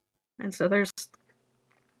 Yeah. And so there's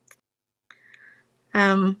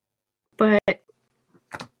but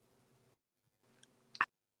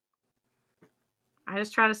I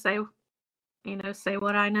just try to say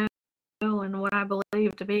what I know and what I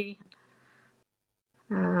believe to be.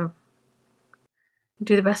 Do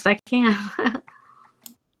the best I can.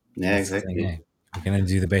 Yeah, exactly. We're going to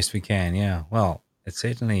do the best we can. Yeah. Well, it's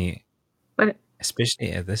certainly, but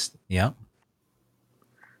especially at this. Yeah.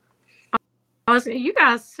 You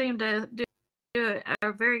guys seem to do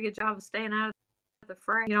a very good job of staying out of the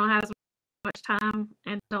fray. You don't have as much time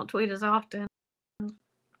and don't tweet as often.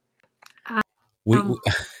 We, Um, we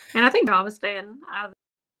and I think Bob was staying out of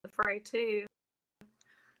the fray too.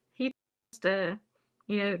 He tends to,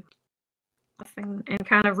 you know, and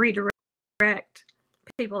kind of redirect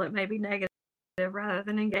people that may be negative rather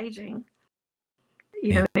than engaging,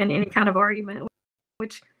 you know, in any kind of argument,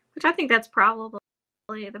 which I think that's probably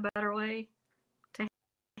the better way to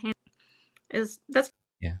handle is that's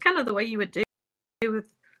kind of the way you would do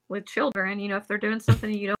with children. You know, if they're doing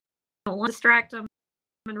something you don't want to distract them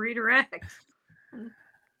and redirect.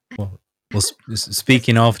 Well,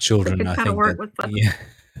 speaking of children, I kind of think work that with yeah.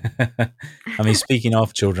 I mean, speaking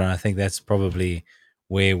of children, I think that's probably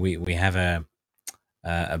where we have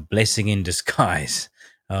a blessing in disguise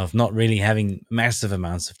of not really having massive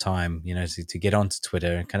amounts of time, you know, to get onto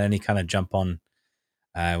Twitter. And can only kind of jump on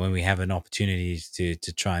when we have an opportunity to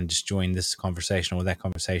try and just join this conversation or that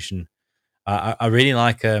conversation. I really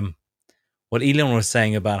like what Elon was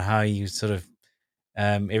saying about how you sort of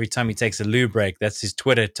every time he takes a loo break, that's his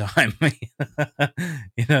Twitter time.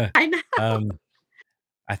 You know, I know.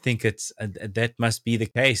 I think it's that must be the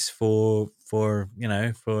case for you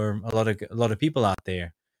know for a lot of people out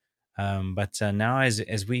there. But now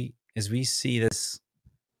as we see this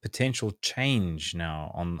potential change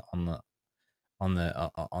now on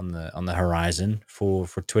the horizon for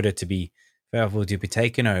Twitter to be able to be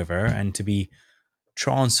taken over and to be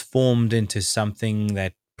transformed into something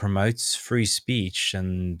that promotes free speech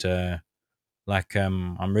and I'm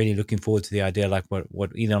really looking forward to the idea like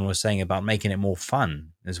what Elon was saying about making it more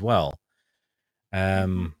fun as well.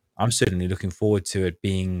 I'm certainly looking forward to it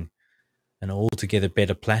being an altogether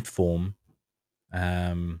better platform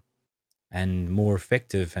and more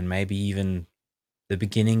effective and maybe even the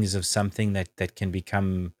beginnings of something that can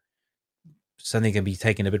become something can be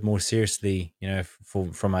taken a bit more seriously, you know,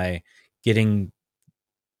 from a getting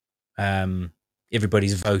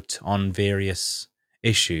everybody's vote on various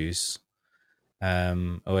issues,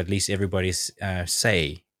 or at least everybody's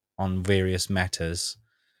say on various matters,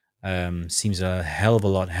 seems a hell of a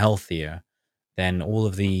lot healthier than all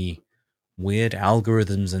of the weird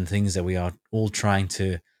algorithms and things that we are all trying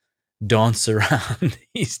to dance around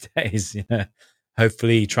these days. You know,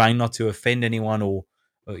 hopefully trying not to offend anyone or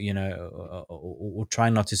you know, or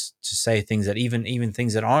trying not to say things that even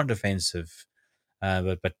things that aren't offensive,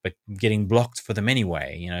 but getting blocked for them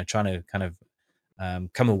anyway. You know, trying to kind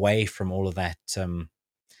of come away from all of that.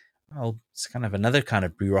 Well, it's kind of another kind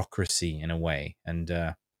of bureaucracy in a way, and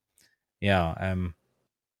yeah,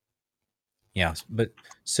 yeah, but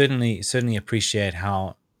certainly appreciate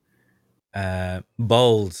how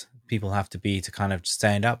bold people have to be to kind of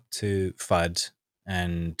stand up to FUD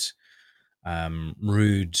and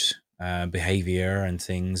rude behavior and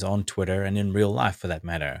things on Twitter and in real life for that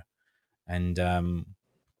matter. And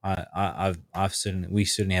I've certainly we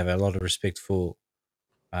certainly have a lot of respect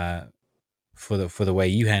uh, for the way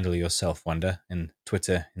you handle yourself, Wanda, in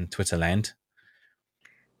Twitter land.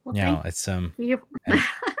 Well, Yeah, thank it's you.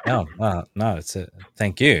 and no, it's a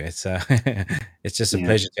thank you. It's it's just a Yeah.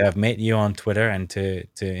 pleasure to have met you on Twitter and to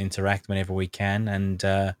interact whenever we can, and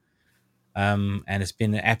it's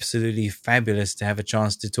been absolutely fabulous to have a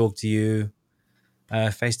chance to talk to you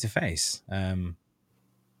face to face.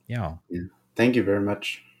 Yeah, Yeah. Thank you very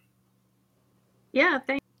much. Yeah,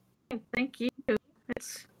 thank you.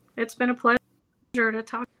 It's been a pleasure to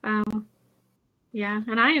talk. Yeah,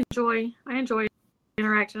 and I enjoy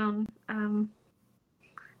interacting on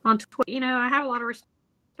Twitter. You know, I have a lot of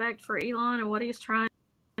respect for Elon and what he's trying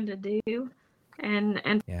to do, and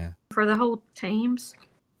yeah, for the whole teams.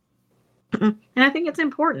 And I think it's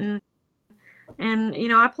important. And you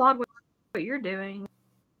know, I applaud what you're doing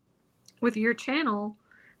with your channel,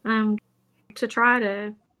 um, to try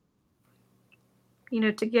to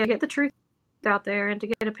to get the truth out there and to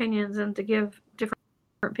get opinions and to give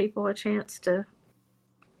different people a chance to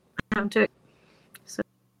to. So,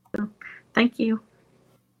 thank you.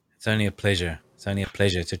 it's only a pleasure. It's only a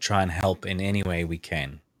pleasure to try and help in any way we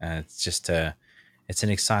can. It's just it's an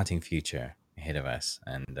exciting future ahead of us,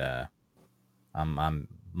 and I'm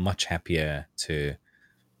much happier to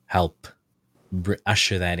help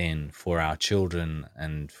usher that in for our children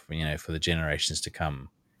and for the generations to come.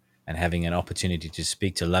 And having an opportunity to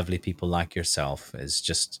speak to lovely people like yourself is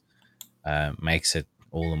just makes it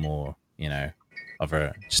all the more of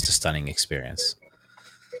a just a stunning experience.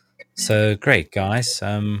 So great, guys.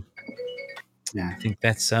 Yeah. I think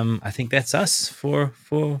that's us for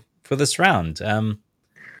this round.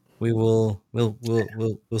 We'll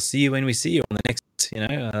see you when we see you on the next,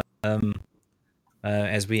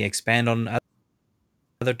 as we expand on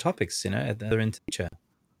other topics, at the other in the future.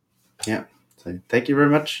 Yeah. So thank you very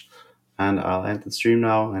much. and I'll end the stream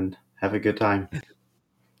now and have a good time.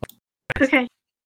 Okay.